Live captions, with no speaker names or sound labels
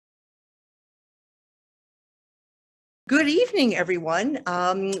Good evening, everyone.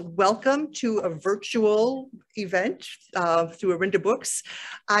 Welcome to a virtual event through EARNEST Books.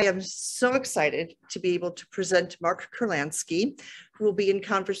 I am so excited to be able to present Mark Kurlansky, who will be in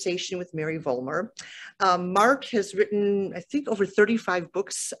conversation with Mary Volmer. Mark has written, I think, over 35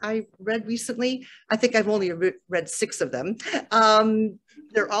 books I read recently. I think I've only read 6 of them.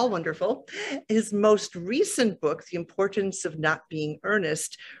 They're all wonderful. His most recent book, The Importance of Not Being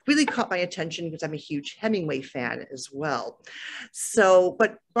Earnest, really caught my attention because I'm a huge Hemingway fan as well. So,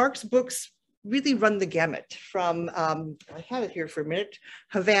 but Mark's books really run the gamut from, I have it here for a minute,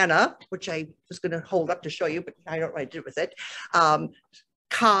 Havana, which I was going to hold up to show you, but I don't know what I did with it.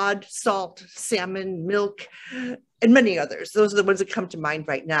 Cod, salt, salmon, milk, and many others. Those are the ones that come to mind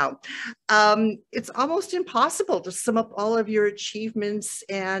right now. It's almost impossible to sum up all of your achievements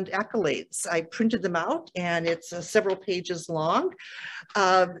and accolades. I printed them out and it's several pages long.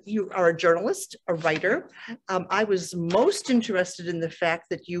 You are a journalist, a writer. I was most interested in the fact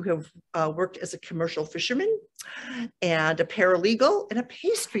that you have worked as a commercial fisherman and a paralegal and a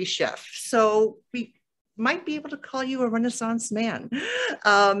pastry chef. So we might be able to call you a Renaissance man.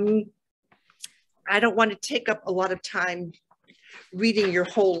 I don't want to take up a lot of time reading your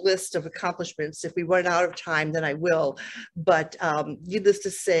whole list of accomplishments. If we run out of time, then I will. But needless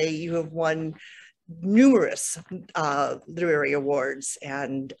to say, you have won numerous literary awards,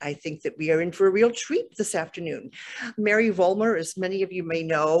 and I think that we are in for a real treat this afternoon. Mary Volmer, as many of you may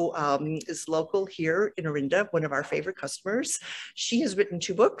know, is local here in Orinda, one of our favorite customers. She has written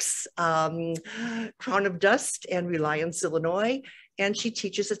 2 books, Crown of Dust and Reliance, Illinois, and she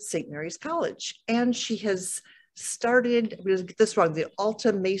teaches at St. Mary's College. And she has started, I'm going to get this wrong, the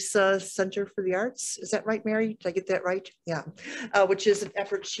Alta Mesa Center for the Arts. Is that right, Mary? Did I get that right? Yeah. Which is an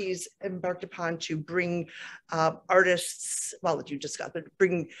effort she's embarked upon to bring artists, well, that you just got, but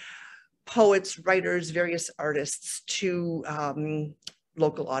bring poets, writers, various artists to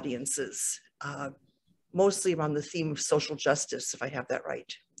local audiences, mostly around the theme of social justice, if I have that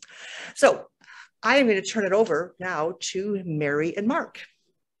right. So I am going to turn it over now to Mary and Mark.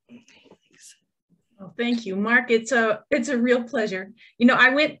 Oh, thank you, Mark. It's a real pleasure. You know, I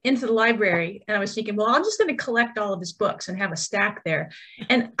went into the library and I was thinking, well, I'm just going to collect all of his books and have a stack there.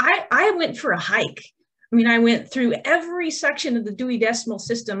 And I went for a hike. I mean, I went through every section of the Dewey Decimal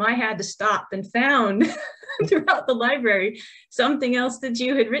System. I had to stop and found throughout the library something else that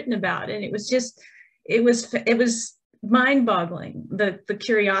you had written about. And it was just, it was mind-boggling, the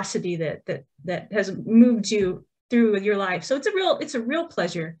curiosity that has moved you through your life. So it's a real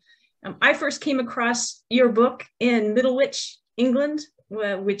pleasure. I first came across your book in Middlewich, England,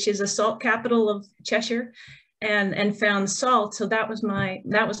 which is a salt capital of Cheshire, and found salt. So that was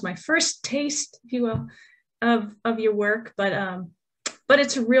my first taste, if you will, of your work. But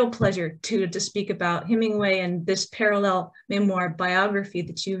it's a real pleasure to speak about Hemingway and this parallel memoir biography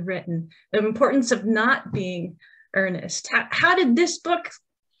that you've written, the importance of not being earnest. How did this book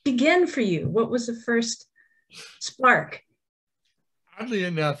begin for you? What was the first spark? Oddly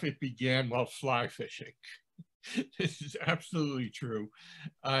enough, it began while fly fishing. This is absolutely true.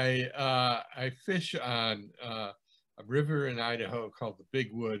 I fish on a river in Idaho called the Big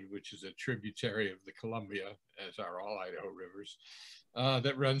Wood, which is a tributary of the Columbia, as are all Idaho rivers,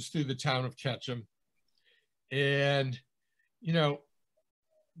 that runs through the town of Ketchum. And, you know,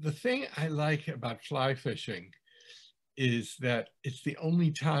 the thing I like about fly fishing is that it's the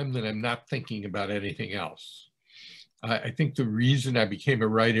only time that I'm not thinking about anything else. I think the reason I became a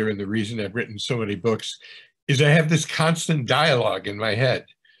writer and the reason I've written so many books is I have this constant dialogue in my head.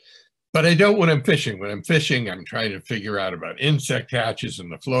 But I don't when I'm fishing. When I'm fishing, I'm trying to figure out about insect hatches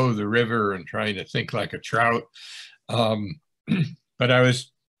and the flow of the river and trying to think like a trout. But I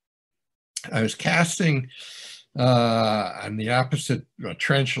was casting on the opposite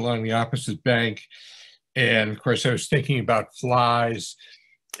trench along the opposite bank. And of course, I was thinking about flies,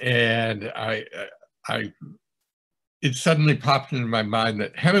 and it suddenly popped into my mind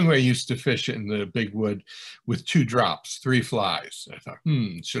that Hemingway used to fish in the Big Wood with 2 drops, 3 flies. I thought,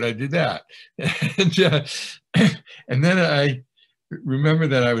 should I do that? And then I remember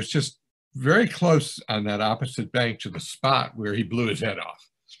that I was just very close on that opposite bank to the spot where he blew his head off.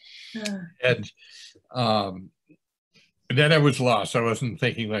 And then I was lost. I wasn't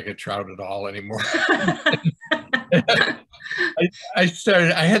thinking like a trout at all anymore.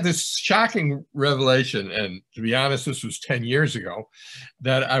 I had this shocking revelation, and to be honest, this was 10 years ago,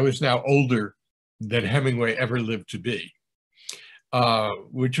 that I was now older than Hemingway ever lived to be,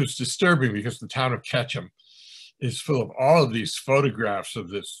 which was disturbing because the town of Ketchum is full of all of these photographs of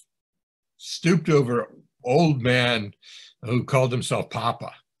this stooped over old man who called himself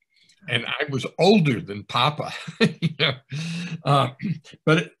Papa. and I was older than Papa, you know.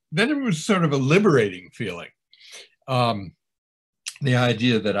 Then it was sort of a liberating feeling. The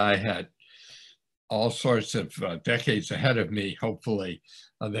idea that I had all sorts of decades ahead of me, hopefully,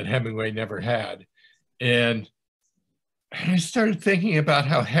 that Hemingway never had. And I started thinking about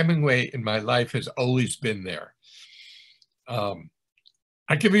how Hemingway in my life has always been there. I'll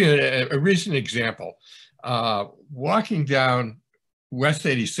give you a recent example. Walking down West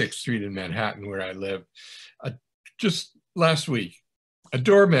 86th Street in Manhattan, where I live, just last week, a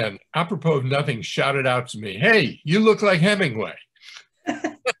doorman, apropos of nothing, shouted out to me, "Hey, you look like Hemingway."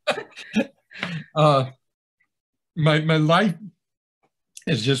 My life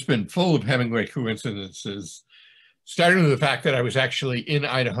has just been full of Hemingway coincidences, starting with the fact that I was actually in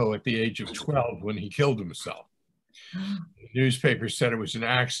Idaho at the age of 12 when he killed himself. The newspaper said it was an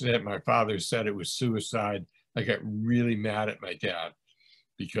accident. My father said it was suicide. I got really mad at my dad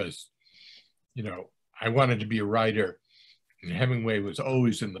because, you know, I wanted to be a writer. And Hemingway was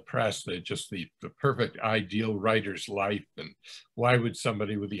always in the press, just the perfect ideal writer's life. And why would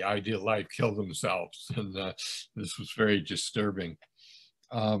somebody with the ideal life kill themselves? And this was very disturbing.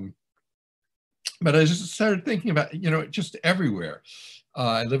 But I just started thinking about, you know, just everywhere.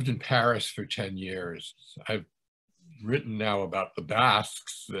 I lived in Paris for 10 years. I've written now about the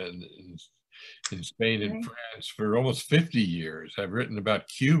Basques and in Spain and France for almost 50 years. I've written about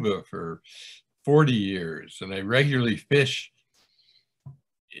Cuba for 40 years, and I regularly fish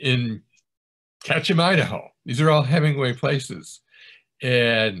in Ketchum, Idaho. These are all Hemingway places.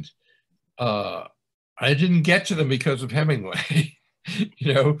 And I didn't get to them because of Hemingway,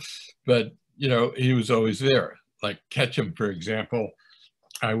 you know, but, you know, he was always there. Like Ketchum, for example,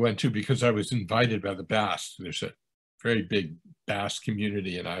 I went to because I was invited by the Basques. There's a very big Basque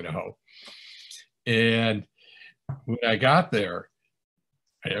community in Idaho. And when I got there,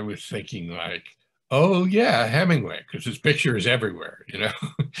 I was thinking like, oh yeah, Hemingway, because his picture is everywhere, you know.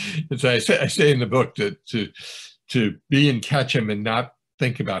 And so I say in the book that to be in Ketchum and not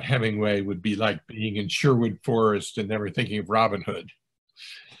think about Hemingway would be like being in Sherwood Forest and never thinking of Robin Hood.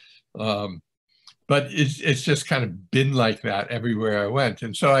 But it's just kind of been like that everywhere I went.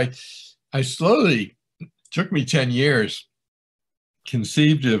 And so I slowly, took me 10 years,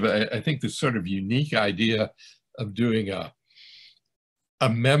 conceived of, I think, this sort of unique idea of doing a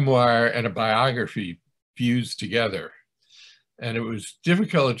memoir and a biography fused together. And it was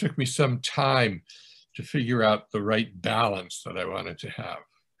difficult. It took me some time to figure out the right balance that I wanted to have.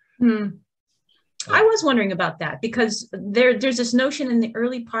 I was wondering about that because there's this notion in the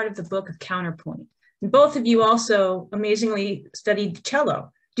early part of the book of counterpoint. And both of you also amazingly studied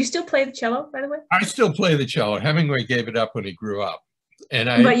cello. Do you still play the cello, by the way? I still play the cello. Hemingway gave it up when he grew up. And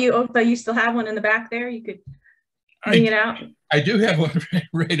but you still have one in the back there? You could bring it out? I do have one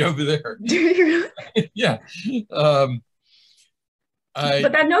right over there. Do you really? Yeah. But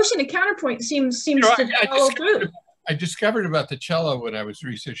that notion of counterpoint seems to follow through. I discovered about the cello when I was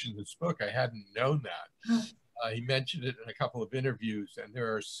researching this book. I hadn't known that. He mentioned it in a couple of interviews, and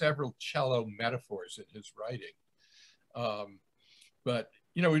there are several cello metaphors in his writing. But,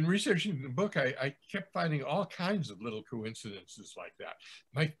 you know, in researching the book, I kept finding all kinds of little coincidences like that.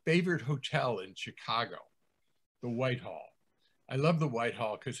 My favorite hotel in Chicago, the Whitehall. I love the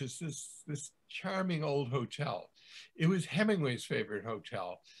Whitehall because it's this charming old hotel. It was Hemingway's favorite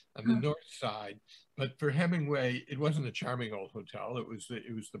hotel on the north side, but for Hemingway, it wasn't a charming old hotel. It was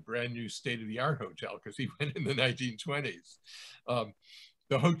the brand new state-of-the-art hotel because he went in the 1920s.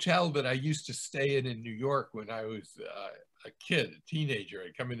 The hotel that I used to stay in New York when I was a kid, a teenager,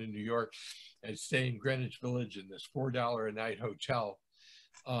 I'd come into New York, I'd stay in Greenwich Village in this $4 a night hotel.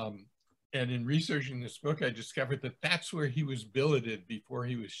 And in researching this book, I discovered that that's where he was billeted before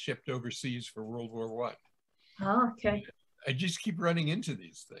he was shipped overseas for World War I. Oh, okay. I just keep running into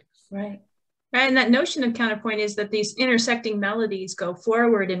these things. Right. And that notion of counterpoint is that these intersecting melodies go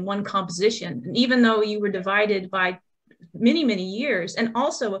forward in one composition. And even though you were divided by many, many years, and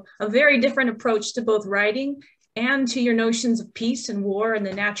also a very different approach to both writing and to your notions of peace and war and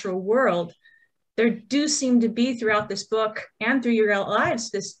the natural world, there do seem to be throughout this book and through your lives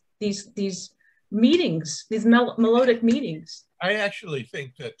these meetings, these melodic meetings. I actually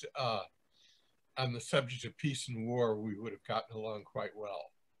think that on the subject of peace and war, we would have gotten along quite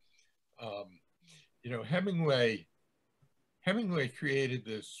well. You know, Hemingway created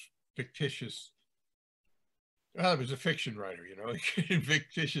this fictitious, well, he was a fiction writer, you know, he created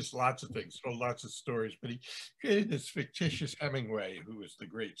fictitious lots of things, told lots of stories, but he created this fictitious Hemingway who was the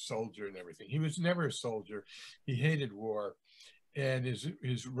great soldier and everything. He was never a soldier. He hated war. And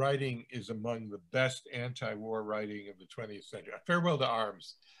his writing is among the best anti-war writing of the 20th century. Farewell to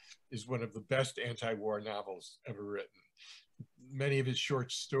Arms is one of the best anti-war novels ever written. Many of his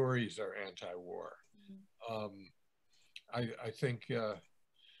short stories are anti-war. I think, you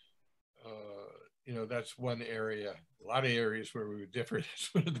know, that's one area, a lot of areas where we were different.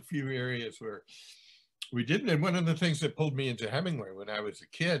 It's one of the few areas where we didn't. And one of the things that pulled me into Hemingway when I was a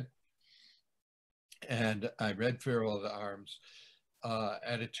kid, and I read Farewell to Arms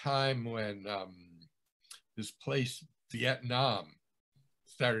at a time when this place, Vietnam,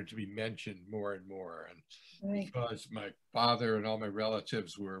 started to be mentioned more and more. And because my father and all my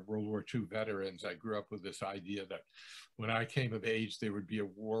relatives were World War II veterans, I grew up with this idea that when I came of age, there would be a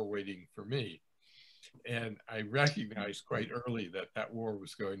war waiting for me. And I recognized quite early that that war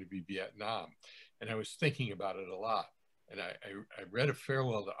was going to be Vietnam. And I was thinking about it a lot. And I read A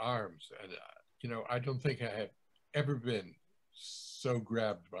Farewell to Arms, and you know, I don't think I have ever been so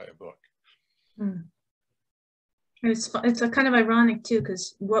grabbed by a book. It's a kind of ironic too,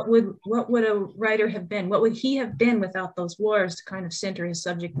 because what would a writer have been? What would he have been without those wars to kind of center his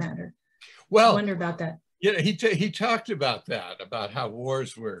subject matter? Well, I wonder about that. Yeah, he talked about that, about how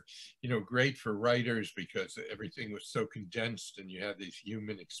wars were, you know, great for writers because everything was so condensed and you had these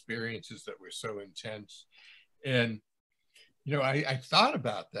human experiences that were so intense. And, you know, I thought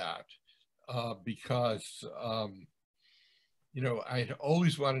about that because, you know, I had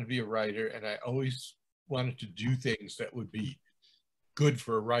always wanted to be a writer, and I always wanted to do things that would be good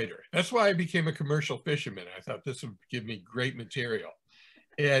for a writer. That's why I became a commercial fisherman. I thought this would give me great material.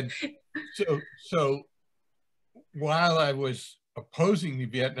 And so while I was opposing the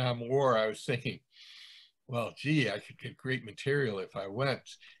Vietnam War, I was thinking, well, gee, I could get great material if I went.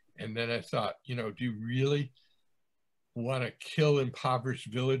 And then I thought, you know, do you really want to kill impoverished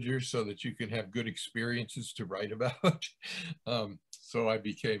villagers so that you can have good experiences to write about? So I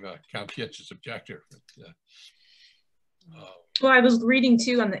became a conscientious objector. Well, I was reading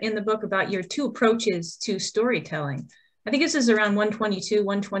too in the book about your two approaches to storytelling. I think this is around 122,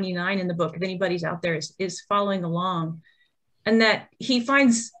 129 in the book, if anybody's out there is following along, and that he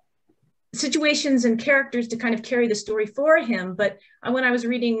finds situations and characters to kind of carry the story for him. But when I was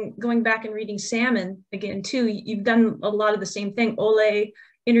going back and reading Salmon again too, you've done a lot of the same thing. Ole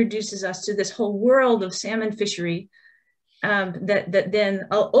introduces us to this whole world of salmon fishery that then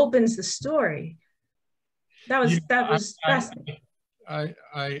opens the story. That was fascinating.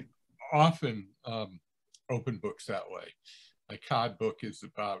 I often open books that way. My cod book is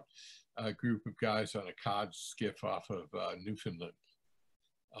about a group of guys on a cod skiff off of Newfoundland.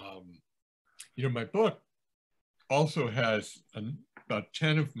 You know, my book also has about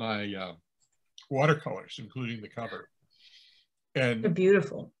 10 of my watercolors, including the cover. And they're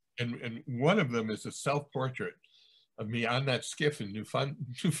beautiful. And one of them is a self-portrait of me on that skiff in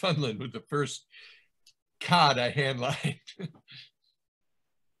Newfoundland with the first cod I hand-lined.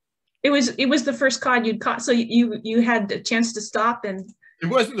 It was the first cod you'd caught, so you had a chance to stop and. It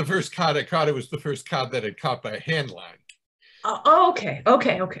wasn't the first cod I caught. It was the first cod that I caught by a hand line. Oh, okay.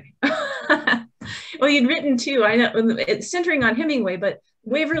 Well, you'd written too. I know it's centering on Hemingway, but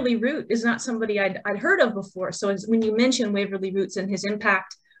Waverly Root is not somebody I'd heard of before. So when you mention Waverly Roots and his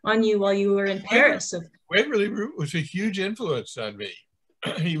impact on you while you were in Paris, Waverly Root was a huge influence on me.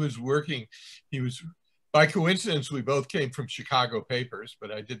 He was by coincidence, we both came from Chicago papers,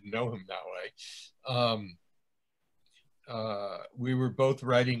 but I didn't know him that way. We were both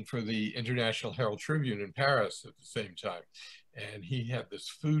writing for the International Herald Tribune in Paris at the same time. And he had this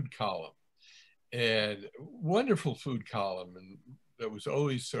food column, and wonderful food column, and that was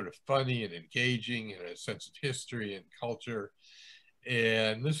always sort of funny and engaging and a sense of history and culture.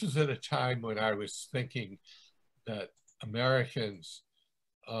 And this was at a time when I was thinking that Americans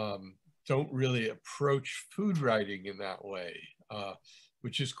don't really approach food writing in that way,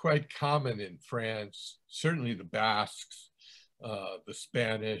 which is quite common in France, certainly the Basques, the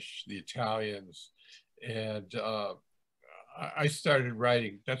Spanish, the Italians. And I started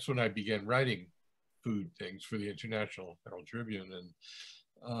writing, that's when I began writing food things for the International Herald Tribune.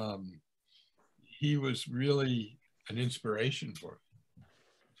 And he was really an inspiration for me.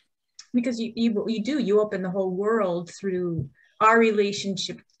 Because you open the whole world through our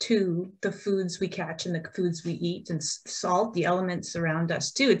relationship to the foods we catch and the foods we eat, and salt, the elements around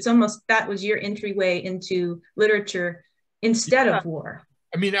us too. It's almost, that was your entryway into literature instead of war.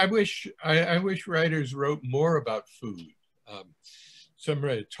 I mean, I wish writers wrote more about food.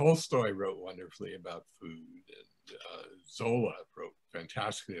 Tolstoy wrote wonderfully about food, and Zola wrote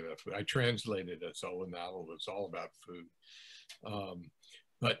fantastically about food. I translated a Zola novel that's all about food.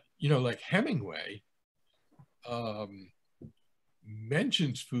 But, you know, like Hemingway,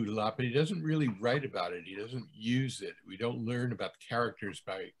 mentions food a lot, but he doesn't really write about it. He doesn't use it. We don't learn about the characters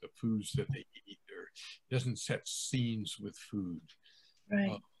by the foods that they eat, or he doesn't set scenes with food.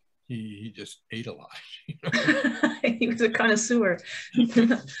 Right. He just ate a lot. He was a connoisseur.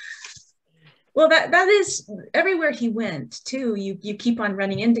 Well, that is everywhere he went too. You keep on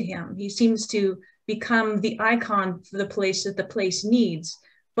running into him. He seems to become the icon for the place that the place needs.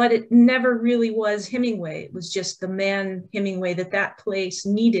 But it never really was Hemingway. It was just the man Hemingway that place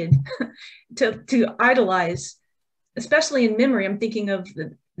needed to idolize, especially in memory. I'm thinking of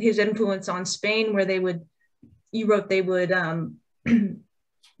his influence on Spain, where they would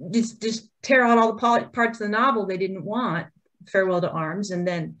just tear out all the parts of the novel they didn't want, Farewell to Arms, and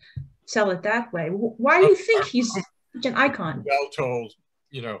then sell it that way. Why do you think he's such an icon? Well told,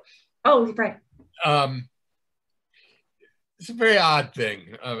 Oh, right. It's a very odd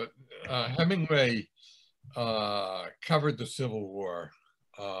thing. Hemingway covered the Civil War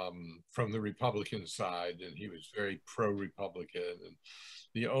from the Republican side, and he was very pro-Republican. And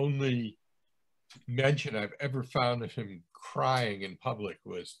the only mention I've ever found of him crying in public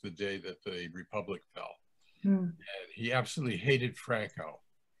was the day that the Republic fell. And he absolutely hated Franco,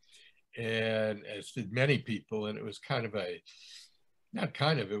 and as did many people. And it was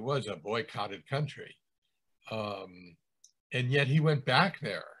it was a boycotted country. And yet he went back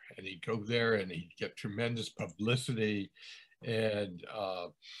there, and he'd go there and he'd get tremendous publicity, and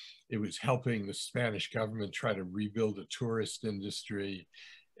it was helping the Spanish government try to rebuild a tourist industry.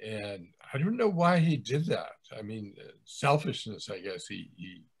 And I don't know why he did that. I mean, selfishness, I guess. He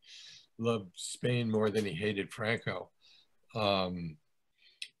loved Spain more than he hated Franco. But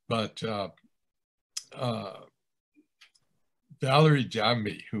Valerie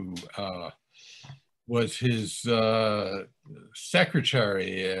Jambi, who was his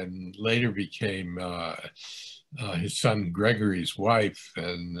secretary and later became his son Gregory's wife,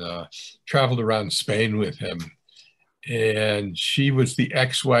 and traveled around Spain with him. And she was the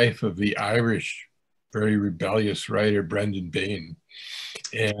ex-wife of the Irish, very rebellious writer Brendan Behan.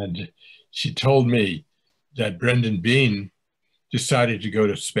 And she told me that Brendan Behan decided to go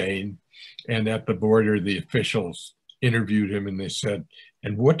to Spain, and at the border, the officials interviewed him and they said,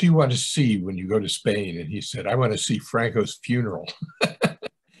 "And what do you want to see when you go to Spain?" And he said, "I want to see Franco's funeral."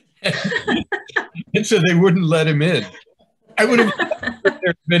 And so they wouldn't let him in. I would have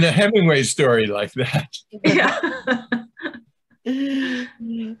there's been a Hemingway story like that. Yeah.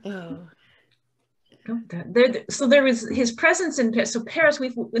 So there was his presence in Paris. So Paris,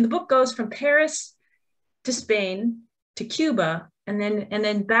 when the book goes from Paris to Spain to Cuba, and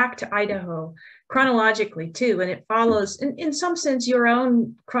then back to Idaho, chronologically too, and it follows in some sense your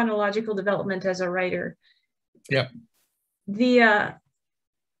own chronological development as a writer. Yeah.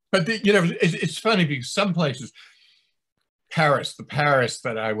 But it's funny because some places, the Paris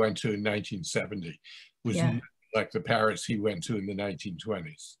that I went to in 1970 was like the Paris he went to in the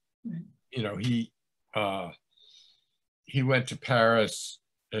 1920s. Mm-hmm. He went to Paris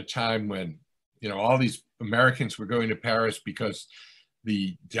at a time when all these Americans were going to Paris because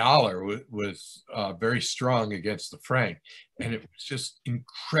the dollar was very strong against the franc, and it was just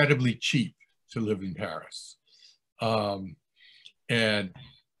incredibly cheap to live in Paris. And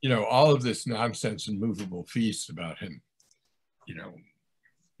all of this nonsense and movable feast about him,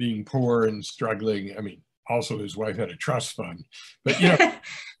 being poor and struggling. I mean, also his wife had a trust fund, but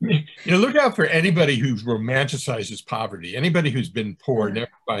look out for anybody who romanticizes poverty. Anybody who's been poor never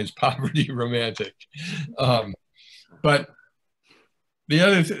finds poverty romantic. But the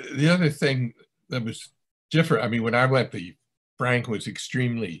other thing that was different, I mean, when I went, the franc was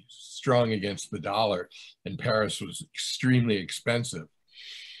extremely strong against the dollar, and Paris was extremely expensive.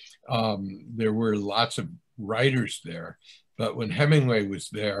 There were lots of writers there, but when Hemingway was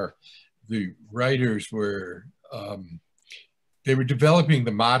there, the writers were, they were developing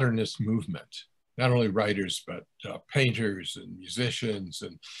the modernist movement. Not only writers, but painters and musicians,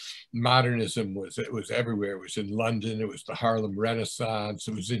 and modernism was everywhere. It was in London, it was the Harlem Renaissance,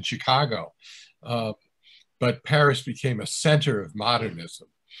 it was in Chicago. But Paris became a center of modernism.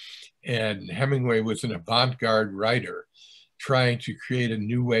 And Hemingway was an avant-garde writer trying to create a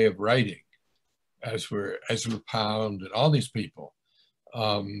new way of writing, as were Ezra Pound and all these people.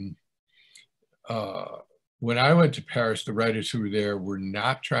 When I went to Paris, the writers who were there were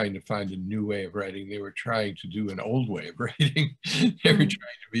not trying to find a new way of writing. They were trying to do an old way of writing. They were trying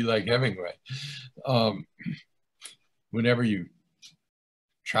to be like Hemingway. Whenever you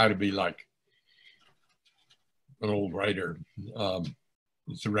try to be like an old writer,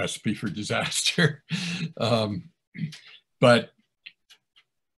 it's a recipe for disaster. But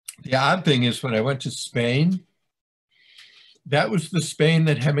the odd thing is, when I went to Spain, that was the Spain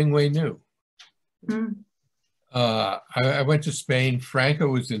that Hemingway knew. Mm. I went to Spain. Franco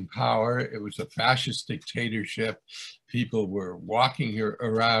was in power. It was a fascist dictatorship. People were walking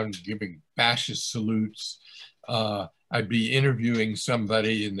around giving fascist salutes. I'd be interviewing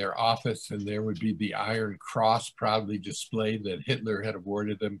somebody in their office, and there would be the Iron Cross proudly displayed that Hitler had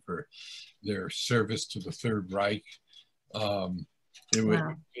awarded them for their service to the Third Reich.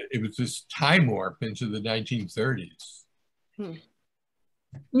 It was this time warp into the 1930s.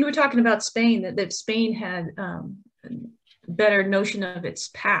 You were talking about Spain, that Spain had a better notion of its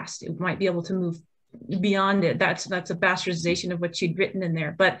past. It might be able to move beyond it. That's a bastardization of what you'd written in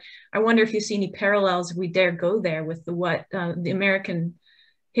there. But I wonder if you see any parallels, if we dare go there, with the American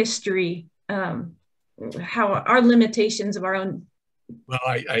history, how our limitations of our own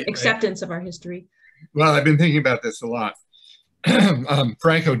acceptance of our history. Well, I've been thinking about this a lot.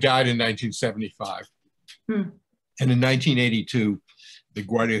 Franco died in 1975. And in 1982, the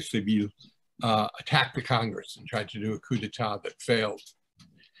Guardia Civil attacked the Congress and tried to do a coup d'etat that failed.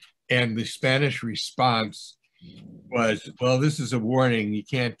 And the Spanish response was, well, this is a warning. You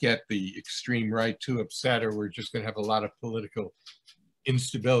can't get the extreme right too upset, or we're just going to have a lot of political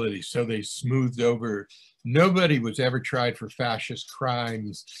instability. So they smoothed over. Nobody was ever tried for fascist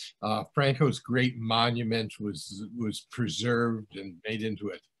crimes. Franco's great monument was preserved and made into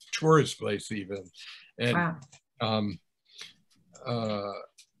a tourist place even. And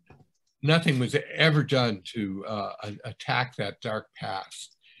nothing was ever done to attack that dark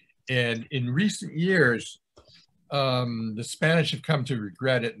past. And in recent years, the Spanish have come to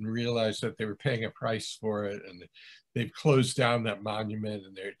regret it and realize that they were paying a price for it, and they've closed down that monument,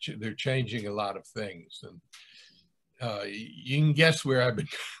 and they're changing a lot of things. And you can guess where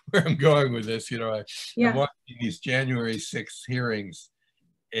I'm going with this. You know, I'm watching these January 6th hearings,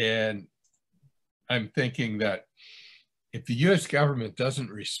 and I'm thinking that if the U.S. government doesn't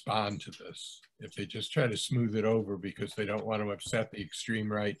respond to this, if they just try to smooth it over because they don't want to upset the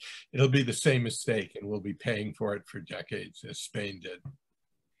extreme right, it'll be the same mistake, and we'll be paying for it for decades, as Spain did.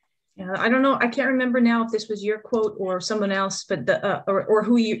 Yeah, I don't know. I can't remember now if this was your quote or someone else, but or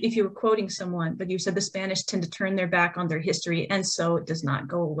who if you were quoting someone, but you said the Spanish tend to turn their back on their history, and so it does not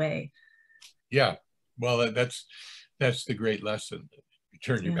go away. Yeah, well, that's the great lesson. You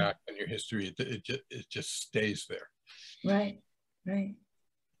turn your back on your history, it just stays there. Right, right.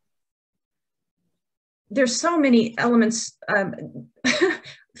 There's so many elements,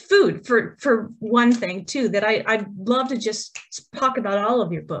 food for one thing too, that I'd love to just talk about all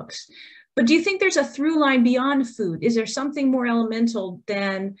of your books. But do you think there's a through line beyond food? Is there something more elemental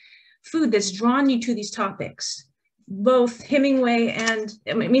than food that's drawn you to these topics? Both Hemingway and,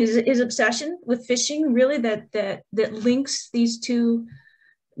 I mean, his obsession with fishing, really, that links these two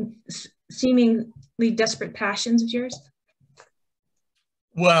seemingly desperate passions of yours?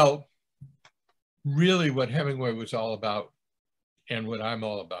 Well, really what Hemingway was all about, and what I'm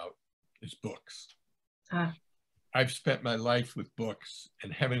all about, is books. I've spent my life with books,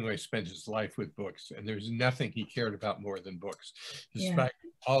 and Hemingway spent his life with books, and there's nothing he cared about more than books, despite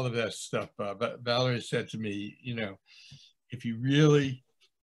all of that stuff. But Valerie said to me, you know, if you really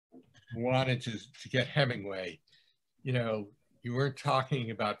wanted to get Hemingway, you know, you weren't talking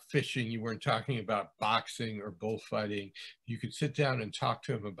about fishing, you weren't talking about boxing or bullfighting. You could sit down and talk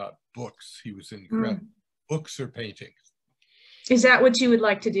to him about books. He was incredible. Books or paintings. Is that what you would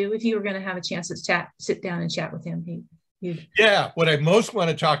like to do if you were going to have a chance to sit down and chat with him? Yeah, what I most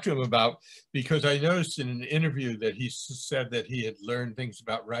want to talk to him about, because I noticed in an interview that he said that he had learned things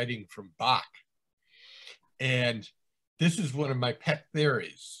about writing from Bach. And this is one of my pet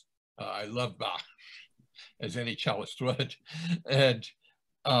theories. I love Bach, as any cellist would. And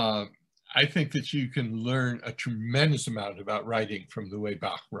I think that you can learn a tremendous amount about writing from the way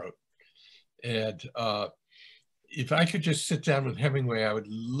Bach wrote. And if I could just sit down with Hemingway, I would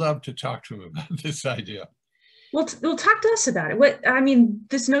love to talk to him about this idea. Well, talk to us about it.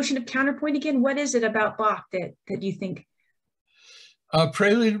 This notion of counterpoint again, what is it about Bach that you think?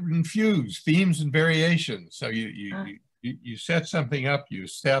 Prelude and fugues, themes and variations. So you set something up, you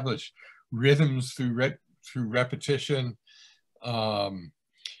establish rhythms through repetition.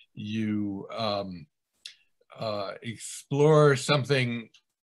 You explore something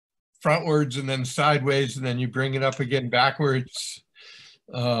frontwards and then sideways, and then you bring it up again backwards.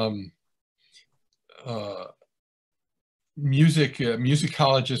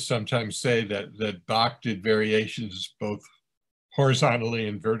 Musicologists sometimes say that Bach did variations both horizontally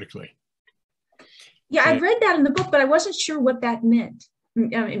and vertically. Yeah, I read that in the book, but I wasn't sure what that meant.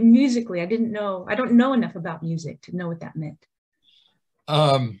 Musically, I didn't know. I don't know enough about music to know what that meant.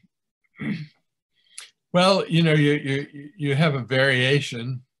 Well, you have a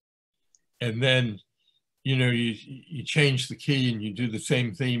variation, and then you change the key and you do the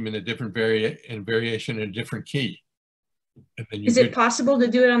same theme in a different variation in a different key. And then Is it possible to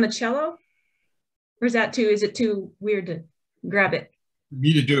do it on the cello? Or is it too weird to grab it?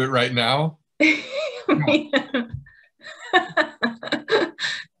 Me to do it right now? You're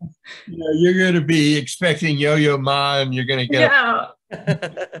going to be expecting Yo-Yo Ma, and you're going to get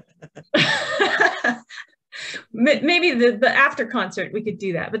maybe the after concert we could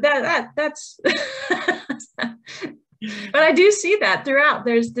do that, but that's but I do see that throughout.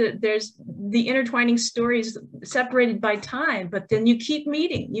 There's the intertwining stories separated by time, but then you keep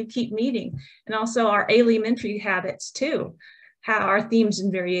meeting, and also our alimentary habits too, how our themes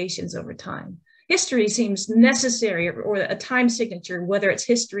and variations over time. History seems necessary, or a time signature, whether it's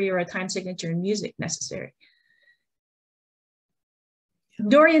history or a time signature in music, necessary.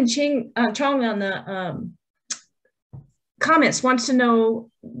 Dorian Chong on the comments wants to know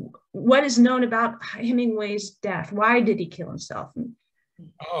what is known about Hemingway's death. Why did he kill himself?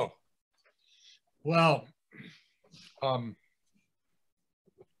 Oh, well,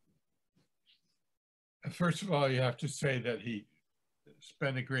 first of all, you have to say that he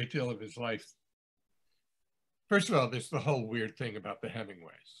spent a great deal of his life. First of all, there's the whole weird thing about the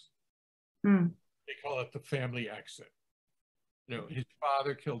Hemingways. Mm. They call it the family exit. His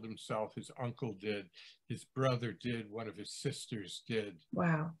father killed himself, his uncle did, his brother did, one of his sisters did.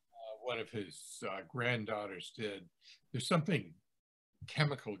 Wow. One of his granddaughters did. There's something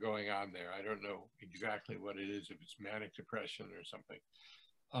chemical going on there. I don't know exactly what it is, if it's manic depression or something.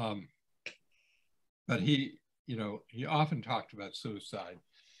 But he often talked about suicide.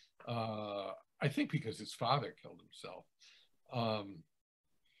 I think because his father killed himself.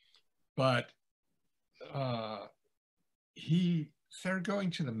 But he started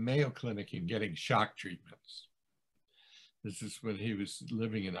going to the Mayo Clinic and getting shock treatments. This is when he was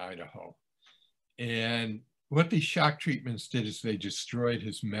living in Idaho. And what these shock treatments did is they destroyed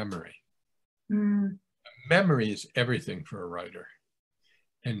his memory. Mm. Memory is everything for a writer.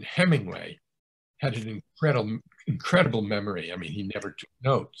 And Hemingway had an incredible memory. I mean, he never took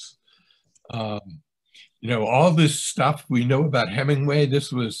notes. All this stuff we know about Hemingway,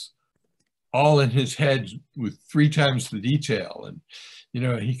 this was all in his head with 3 times the detail. And,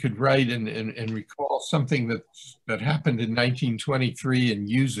 he could write and recall something that happened in 1923 and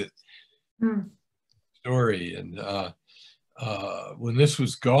use it. Mm. Story. And when this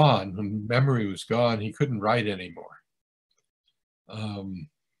was gone, when memory was gone, he couldn't write anymore. And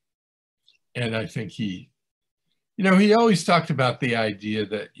I think he always talked about the idea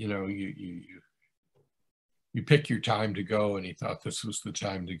that, you pick your time to go, and he thought this was the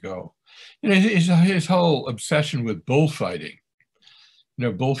time to go. His whole obsession with bullfighting.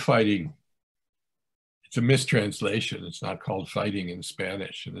 Bullfighting, it's a mistranslation. It's not called fighting in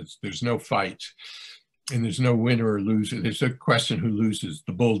Spanish, and there's no fight, and there's no winner or loser. There's a question who loses.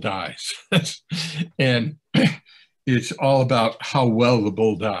 The bull dies. And it's all about how well the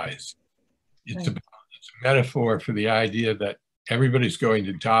bull dies. It's a metaphor for the idea that everybody's going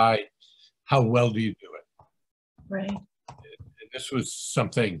to die. How well do you do it? Right. And this was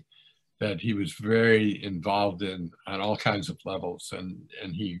something that he was very involved in on all kinds of levels. And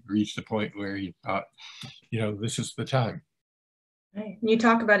he reached a point where he thought, this is the time. Right. And you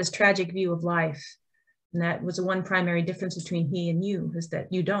talk about his tragic view of life. And that was the one primary difference between he and you, is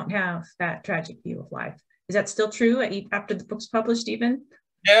that you don't have that tragic view of life. Is that still true after the book's published even?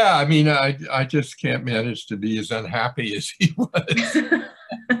 Yeah, I mean, I just can't manage to be as unhappy as he was.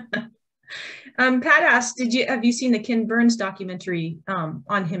 Pat asked, have you seen the Ken Burns documentary on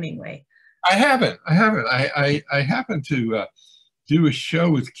Hemingway? I haven't. I happened to do a show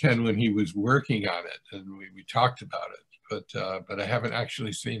with Ken when he was working on it, and we talked about it, but I haven't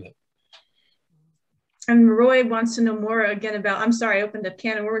actually seen it. And Roy wants to know more again about, I'm sorry, I opened a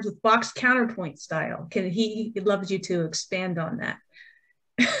can of worms with box counterpoint style. He'd love you to expand on that.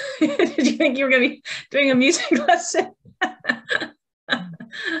 Did you think you were going to be doing a music lesson?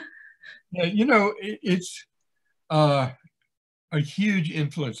 Yeah, it's a huge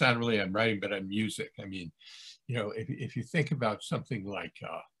influence, not really on writing, but on music. I mean, if you think about something like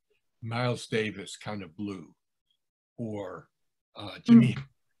Miles Davis, Kind of Blue, or Jimmy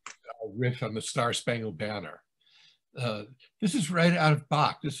riff on the Star Spangled Banner. This is right out of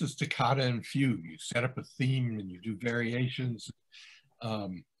Bach. This is toccata and fugue. You set up a theme and you do variations.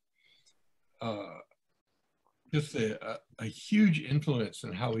 Just a huge influence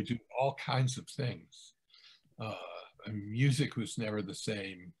in how we do all kinds of things. Music was never the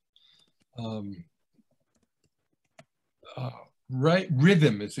same.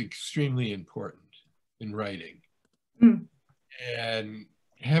 Rhythm is extremely important. in writing. Mm. And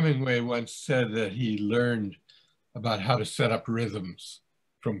Hemingway once said that he learned about how to set up rhythms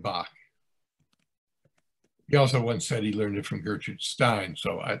from Bach. He also once said he learned it from Gertrude Stein.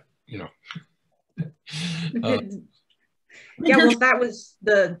 So Yeah, well, that was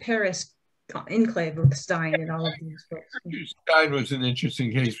the Paris enclave of Stein and all of these books. Gertrude Stein was an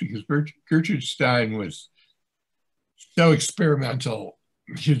interesting case because Gertrude Stein was so experimental,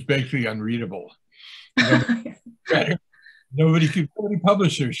 she was basically unreadable. Nobody could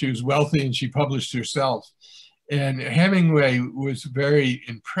publish her. She was wealthy and she published herself. And Hemingway was very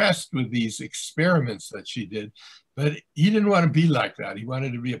impressed with these experiments that she did, but he didn't want to be like that. He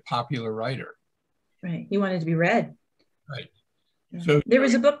wanted to be a popular writer. Right. He wanted to be read. Right. Yeah. So there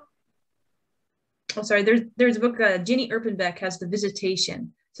was a book. Oh, sorry. There's a book. Jenny Erpenbeck has The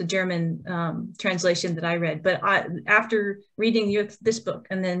Visitation. It's a German translation that I read. But after reading this book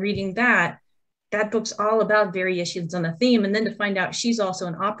and then reading that book's all about variations on a theme. And then to find out she's also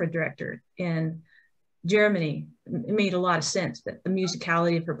an opera director in Germany, it made a lot of sense that the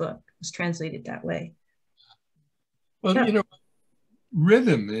musicality of her book was translated that way. Well, you know,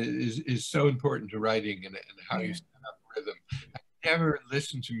 rhythm is so important to writing and how you set up rhythm. I never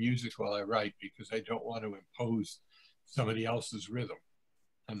listen to music while I write because I don't want to impose somebody else's rhythm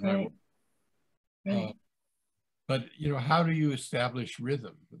on my work. Right. But you know, how do you establish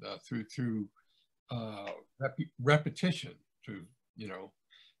rhythm through repetition?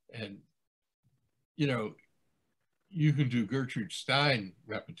 You can do Gertrude Stein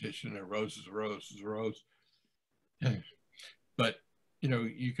repetition, a rose is a rose is a rose. But, you know,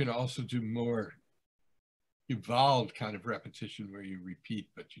 you can also do more evolved kind of repetition where you repeat,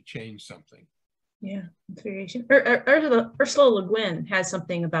 but you change something. Yeah, variation. Ursula Le Guin has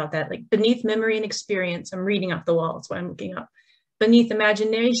something about that, like beneath memory and experience. I'm reading off the wall, that's why I'm looking up. Beneath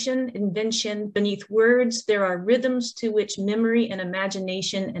imagination, invention, beneath words, there are rhythms to which memory and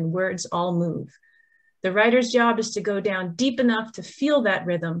imagination and words all move. The writer's job is to go down deep enough to feel that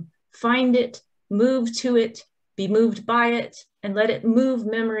rhythm, find it, move to it, be moved by it, and let it move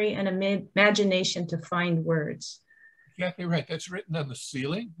memory and imagination to find words. Exactly right. That's written on the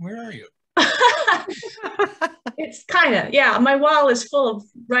ceiling. Where are you? It's kind of, yeah, my wall is full of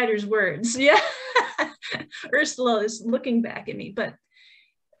writer's words. Yeah. Ursula is looking back at me, but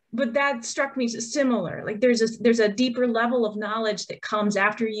that struck me as similar. Like there's a deeper level of knowledge that comes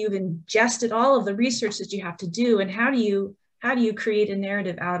after you've ingested all of the research that you have to do. And how do you create a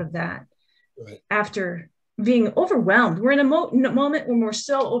narrative out of that? Right. After being overwhelmed? We're in a moment when we're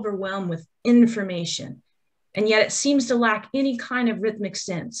so overwhelmed with information, and yet it seems to lack any kind of rhythmic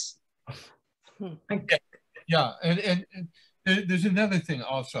sense. Yeah, and there's another thing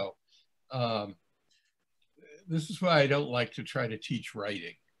also. This is why I don't like to try to teach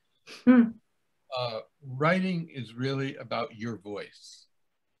writing. Writing is really about your voice.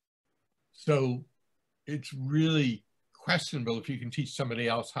 So it's really questionable if you can teach somebody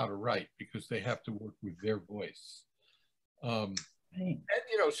else how to write because they have to work with their voice. Right. And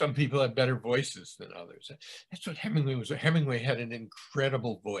you know, some people have better voices than others. That's what Hemingway was. Hemingway had an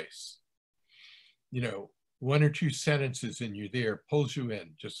incredible voice. You know, one or two sentences and you're there, pulls you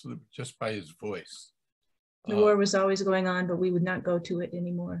in just by his voice. The war was always going on, but we would not go to it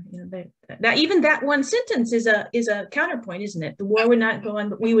anymore. You know, that even that one sentence is a counterpoint, isn't it? The war would not go on,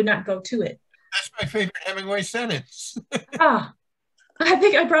 but we would not go to it. That's my favorite Hemingway sentence. I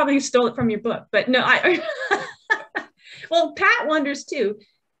think I probably stole it from your book, but no, well, Pat wonders too.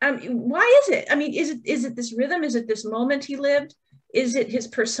 Why is it? I mean, is it this rhythm? Is it this moment he lived? Is it his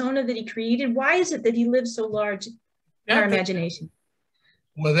persona that he created? Why is it that he lives so large in our imagination?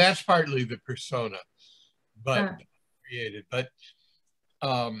 Well, that's partly the persona, but created. But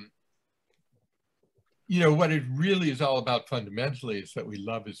you know, what it really is all about fundamentally is that we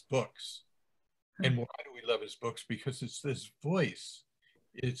love his books. And why do we love his books? Because it's this voice.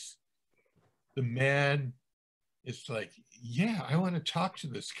 It's the man. It's like, yeah, I want to talk to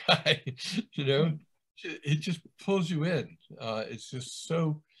this guy. You know, it just pulls you in. It's just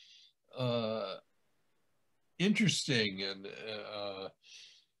so interesting, and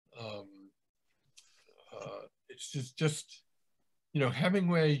it's just you know,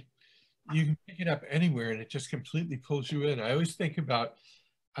 Hemingway. You can pick it up anywhere, and it just completely pulls you in. I always think about.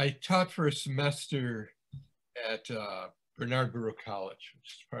 I taught for a semester at Bernard Baruch College,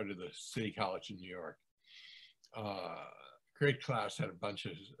 which is part of the City College in New York. Great class, had a bunch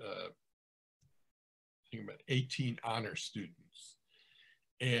of, I think about 18 honor students.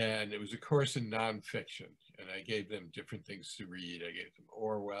 And it was a course in nonfiction. And I gave them different things to read. I gave them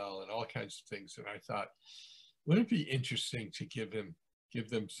Orwell and all kinds of things. And I thought, wouldn't it be interesting to give them give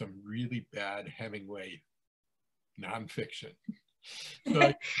them some really bad Hemingway nonfiction.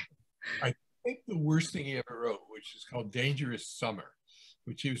 So I think the worst thing he ever wrote, which is called Dangerous Summer,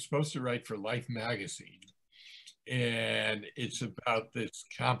 which he was supposed to write for Life magazine. And it's about this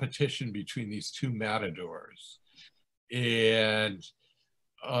competition between these two matadors. And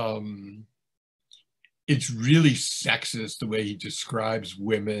it's really sexist the way he describes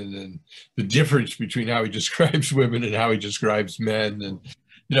women and the difference between how he describes women and how he describes men. And,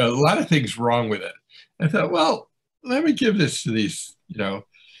 you know, a lot of things wrong with it. I thought, well, let me give this to these, you know,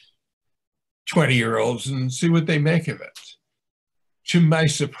 20-year-olds and see what they make of it. To my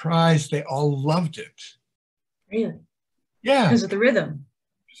surprise, they all loved it. Really? Yeah. Because of the rhythm.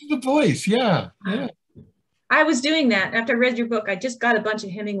 The voice, yeah, yeah. I was doing that after I read your book. I just got a bunch of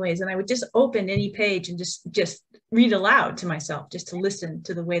Hemingways, and I would just open any page and just read aloud to myself, just to listen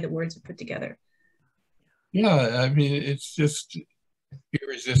to the way the words are put together. Yeah, I mean, it's just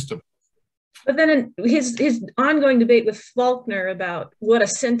irresistible. But then in his ongoing debate with Faulkner about what a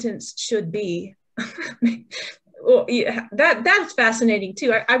sentence should be, well, yeah, that's fascinating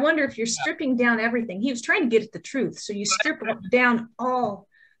too. I wonder if you're stripping down everything. He was trying to get at the truth, so you strip down all.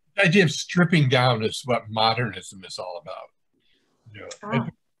 The idea of stripping down is what modernism is all about. You know,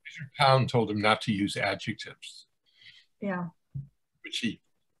 Edward Pound told him not to use adjectives. Yeah. Which he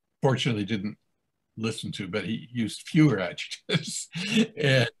fortunately didn't listen to, but he used fewer adjectives.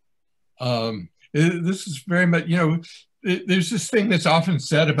 And this is very much, you know, there's this thing that's often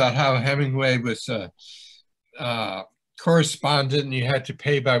said about how Hemingway was a correspondent and you had to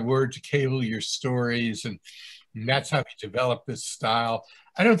pay by word to cable your stories, and that's how he developed this style.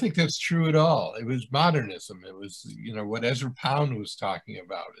 I don't think that's true at all. It was modernism. It was, you know, what Ezra Pound was talking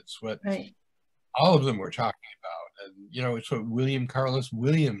about. It's what all of them were talking about. And, you know, it's what William Carlos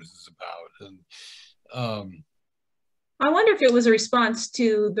Williams is about. And I wonder if it was a response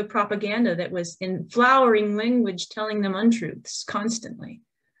to the propaganda that was in flowering language telling them untruths constantly.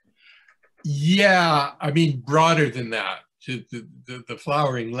 Yeah, I mean, broader than that, to the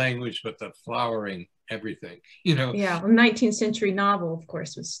flowering language, but the flowering everything, you know. Yeah, a 19th century novel, of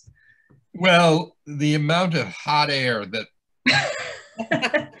course, was. Well, the amount of hot air that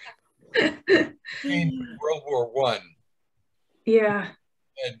came from World War One. Yeah.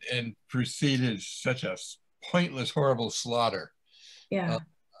 And preceded such a pointless, horrible slaughter. Yeah.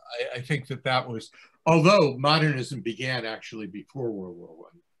 I think that was, although modernism began actually before World War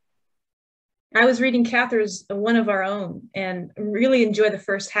One. I was reading Cather's One of Our Own and really enjoyed the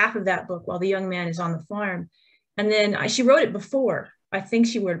first half of that book while the young man is on the farm. And then she wrote it before, I think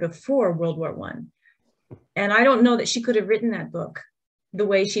she wrote it before World War One. And I don't know that she could have written that book the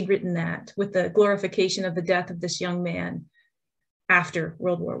way she'd written that, with the glorification of the death of this young man after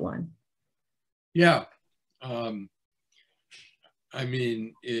World War One. Yeah. I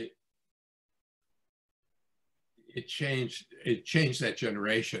mean, it changed that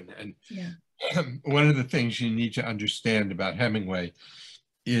generation. And yeah. One of the things you need to understand about Hemingway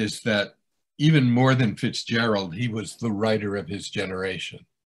is that even more than Fitzgerald, he was the writer of his generation.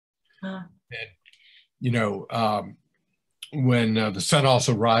 And, you know, when The Sun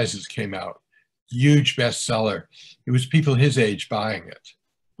Also Rises came out, huge bestseller, it was people his age buying it.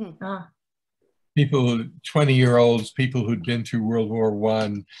 People, 20-year-olds, people who'd been through World War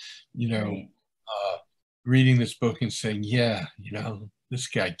One, you know, reading this book and saying, yeah, you know, this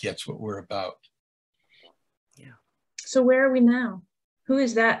guy gets what we're about. Yeah. So where are we now? Who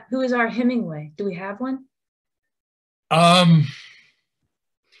is that? Who is our Hemingway? Do we have one? I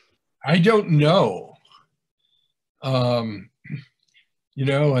don't know. You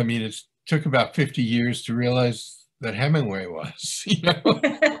know, I mean, it took about 50 years to realize that Hemingway was, you know.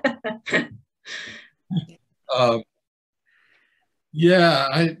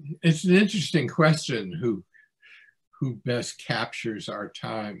 Yeah, it's an interesting question, who best captures our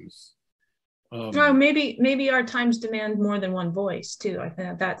times. Maybe our times demand more than one voice too. I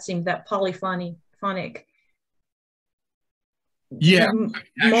think that seems that polyphonic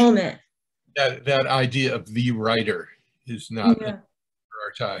moment. That idea of the writer is not for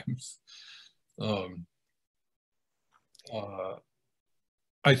our times.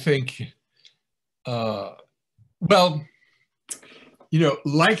 I think, well, you know,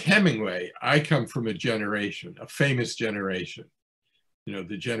 like Hemingway, I come from a generation, a famous generation, you know,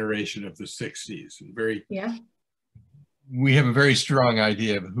 the generation of the 60s, and we have a very strong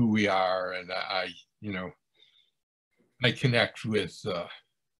idea of who we are. And you know, I connect with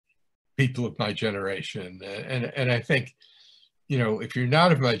people of my generation. And I think, you know, if you're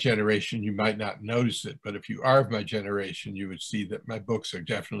not of my generation, you might not notice it, but if you are of my generation, you would see that my books are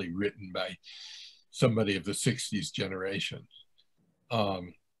definitely written by somebody of the 60s generation.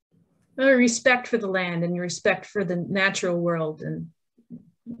 Respect for the land and respect for the natural world and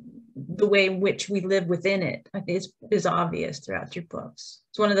the way in which we live within it, I think is obvious throughout your books.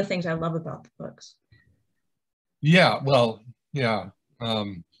 It's one of the things I love about the books. Yeah, well, yeah.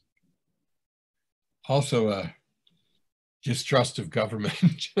 Also a distrust of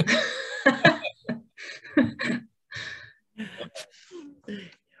government. I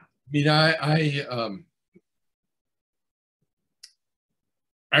mean,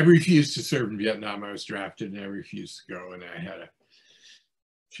 I refused to serve in Vietnam. I was drafted and I refused to go, and I had a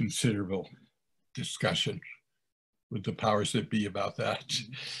considerable discussion with the powers that be about that,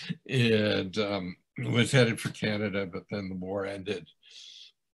 and was headed for Canada, but then the war ended.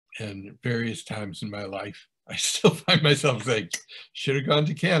 And various times in my life, I still find myself saying, should have gone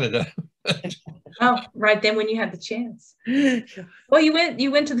to Canada. Oh, right then when you had the chance. Well, you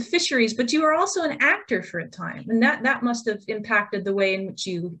went to the fisheries, but you were also an actor for a time, and that must have impacted the way in which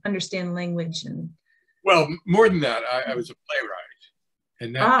you understand language. And well, more than that, I was a playwright,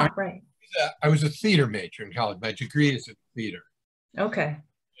 and that, right. I was a theater major in college. My degree is in theater. Okay.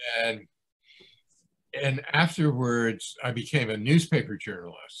 And afterwards, I became a newspaper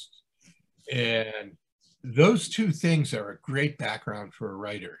journalist. And those two things are a great background for a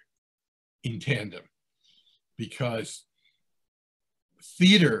writer in tandem, because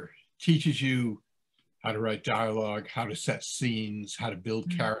theater teaches you how to write dialogue, how to set scenes, how to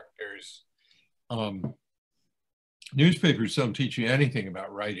build characters. Newspapers don't teach you anything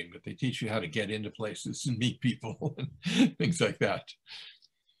about writing, but they teach you how to get into places and meet people and things like that.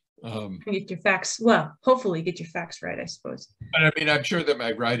 Get your facts, well, hopefully get your facts right, I suppose. But I mean, I'm sure that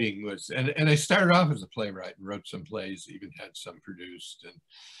my writing was, and I started off as a playwright and wrote some plays, even had some produced.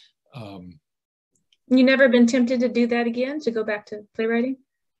 And you never been tempted to do that again, to go back to playwriting?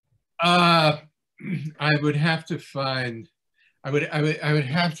 I would have to find, I would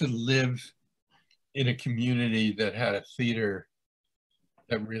have to live in a community that had a theater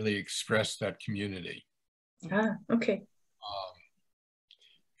that really expressed that community. Ah, okay.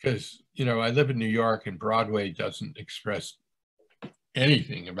 Because, you know, I live in New York, and Broadway doesn't express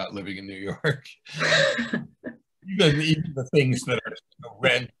anything about living in New York. even the things that are, you know,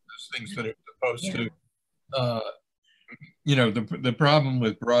 rent, the things that are supposed to, you know, the problem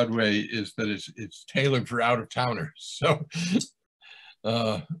with Broadway is that it's tailored for out-of-towners. So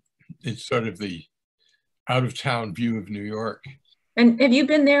it's sort of the out-of-town view of New York. And have you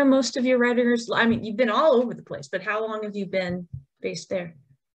been there most of your writers? I mean, you've been all over the place, but how long have you been based there?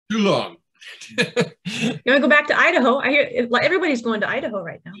 Too long. You want to go back to Idaho? I hear everybody's going to Idaho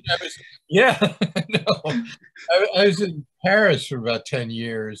right now. Yeah, no. I was in Paris for about 10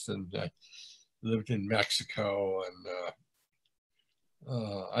 years, and I lived in Mexico, and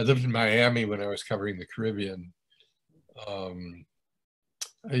I lived in Miami when I was covering the Caribbean. I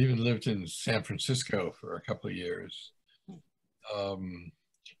even lived in San Francisco for a couple of years.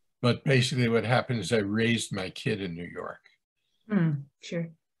 But basically what happened is I raised my kid in New York. Sure.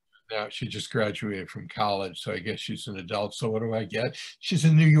 Now she just graduated from college, so I guess she's an adult. So what do I get? She's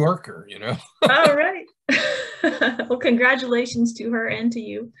a New Yorker, you know? All right. Well, congratulations to her and to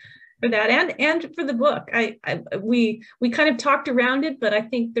you for that, and for the book. We kind of talked around it, but I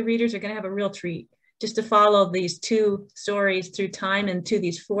think the readers are going to have a real treat just to follow these two stories through time and to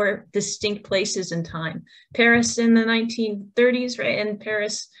these four distinct places in time. Paris in the 1930s, right? And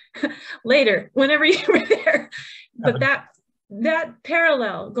Paris later, whenever you were there. But that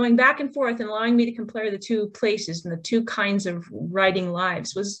parallel, going back and forth and allowing me to compare the two places and the two kinds of writing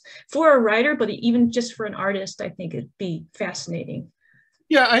lives, was, for a writer, but even just for an artist, I think it'd be fascinating.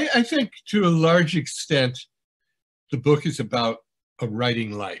 Yeah, I think to a large extent, the book is about a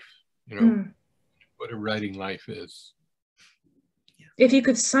writing life, you know, what a writing life is. If you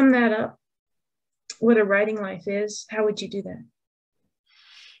could sum that up, what a writing life is, how would you do that?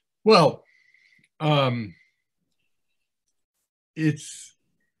 Well, it's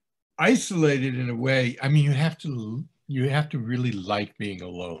isolated in a way. I mean, you have to really like being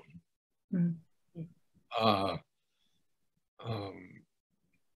alone.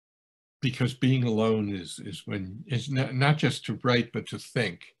 Because being alone is when it's not just to write, but to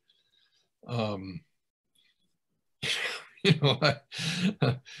think. You know,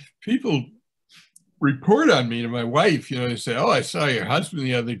 people report on me to my wife, you know, they say, oh, I saw your husband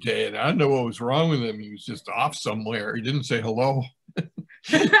the other day and I don't know what was wrong with him. He was just off somewhere. He didn't say hello.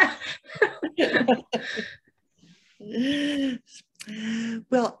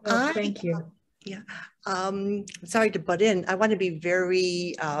 Well, thank you. Yeah. Sorry to butt in. I want to be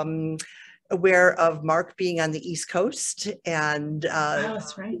very aware of Mark being on the East Coast, and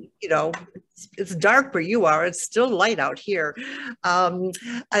that's right. You know, it's dark where you are. It's still light out here.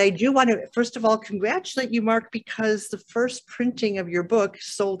 I do want to, first of all, congratulate you, Mark, because the first printing of your book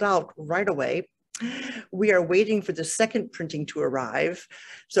sold out right away. We are waiting for the second printing to arrive.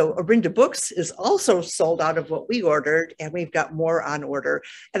 So Orinda Books is also sold out of what we ordered, and we've got more on order.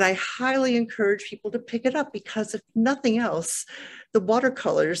 And I highly encourage people to pick it up because if nothing else, the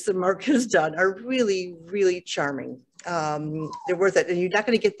watercolors that Mark has done are really, really charming. They're worth it. And you're not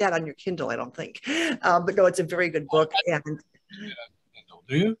going to get that on your Kindle, I don't think. But no, it's a very good book. And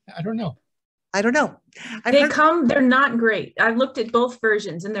do you? I don't know. I don't know. They're not great. I've looked at both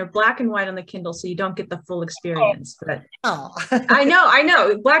versions and they're black and white on the Kindle, so you don't get the full experience. But I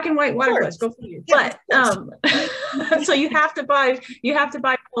know, black and white watercolors, go for you. Yeah, but so you have to buy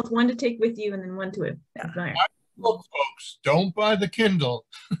both, one to take with you and then one to admire. Folks, don't buy the Kindle.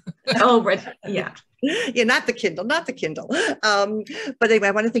 Oh, right. Yeah. Yeah, not the Kindle. But anyway,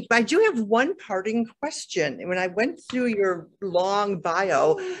 I want to think, I do have one parting question. And when I went through your long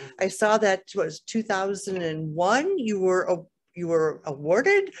bio, I saw that was 2001. You were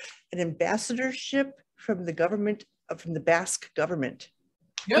awarded an ambassadorship from the government, from the Basque government.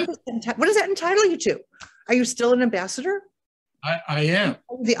 Yep. What does that entitle you to? Are you still an ambassador? I am.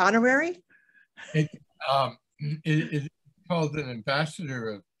 The honorary? It's called an ambassador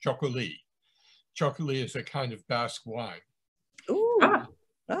of Chocolate. Chocolate is a kind of Basque wine. Ooh.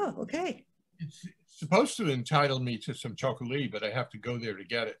 Oh, okay. It's supposed to entitle me to some chocolate, but I have to go there to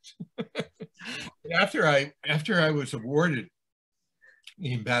get it. After I was awarded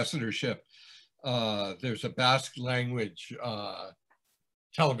the ambassadorship, there's a Basque language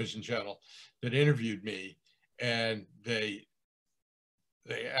television channel that interviewed me, and they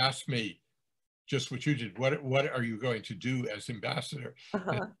asked me just what you did. What are you going to do as ambassador?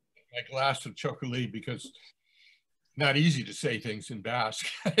 My glass of chocolate, because not easy to say things in Basque.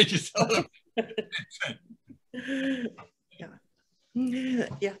 I just tell them.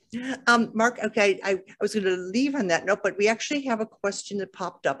 Yeah. Mark, okay, I was going to leave on that note, but we actually have a question that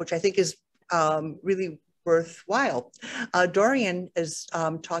popped up, which I think is really worthwhile. Dorian is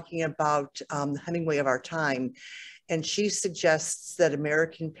talking about Hemingway of our time, and she suggests that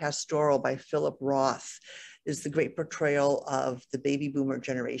American Pastoral by Philip Roth is the great portrayal of the baby boomer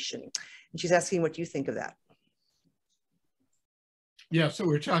generation. And she's asking, what do you think of that? Yeah, so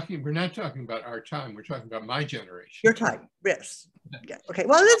we're not talking about our time, we're talking about my generation. Your time, yes. Yeah. Okay,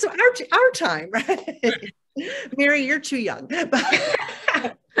 well, that's our time, right? Mary, you're too young.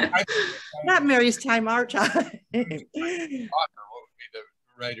 Not Mary's time, our time. What would be the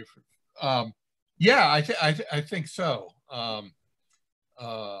writer for, yeah, I think so.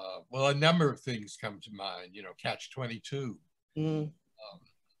 Well, a number of things come to mind, Catch-22,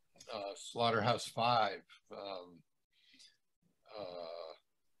 Slaughterhouse-5,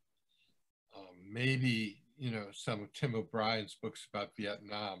 maybe, some of Tim O'Brien's books about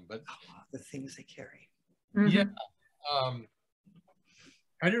Vietnam, but the things they carry. Yeah.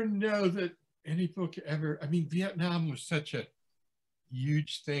 I don't know that any book ever, Vietnam was such a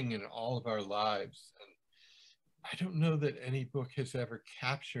huge thing in all of our lives. And I don't know that any book has ever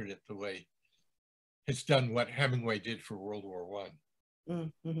captured it the way it's done what Hemingway did for World War I.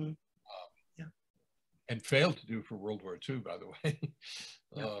 Mm-hmm. Yeah. And failed to do for World War II, by the way.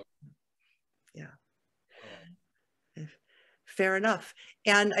 Fair enough.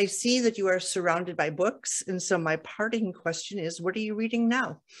 And I see that you are surrounded by books. And so my parting question is, what are you reading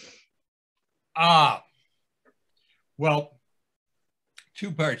now? Well,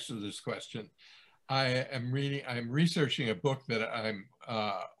 two parts to this question. I'm researching a book that I'm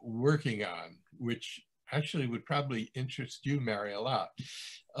working on, which actually would probably interest you, Mary, a lot.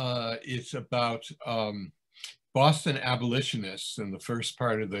 It's about Boston abolitionists in the first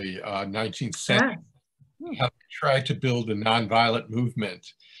part of the 19th century, how they tried to build a nonviolent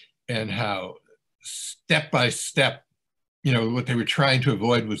movement, and how step by step, what they were trying to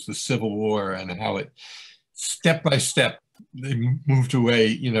avoid was the Civil War, and how it step by step they moved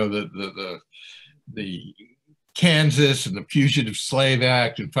away, the Kansas and the Fugitive Slave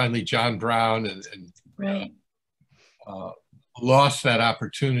Act, and finally John Brown, and right. Lost that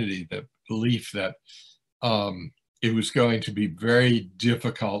opportunity, the belief that it was going to be very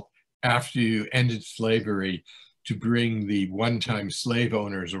difficult after you ended slavery to bring the one-time slave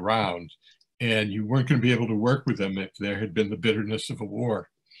owners around, and you weren't going to be able to work with them if there had been the bitterness of a war.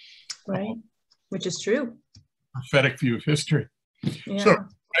 Right, which is true. Prophetic view of history. Yeah. So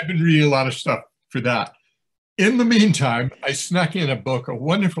I've been reading a lot of stuff for that. In the meantime, I snuck in a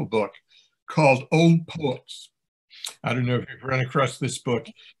wonderful book called Old Poets. I don't know if you've run across this book.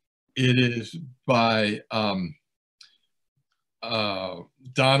 It is by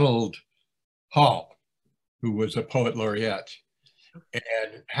Donald Hall, who was a poet laureate,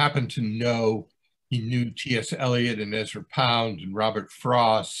 and happened to know, he knew T.S. Eliot and Ezra Pound and Robert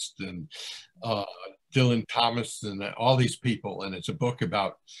Frost and Dylan Thomas and all these people. And it's a book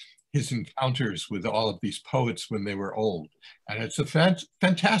about his encounters with all of these poets when they were old. And it's a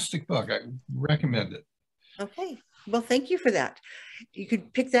fantastic book. I recommend it. Okay. Well, thank you for that. You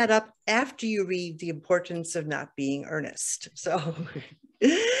could pick that up after you read The Importance of Not Being Earnest. So,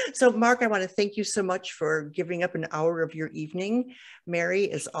 Mark, I want to thank you so much for giving up an hour of your evening.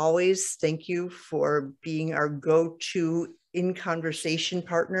 Mary, as always, thank you for being our go-to in conversation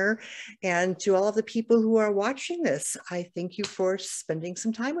partner. And to all of the people who are watching this, I thank you for spending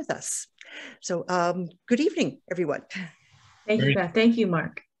some time with us. So good evening, everyone. Thank you, Beth. Thank you,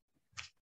 Mark.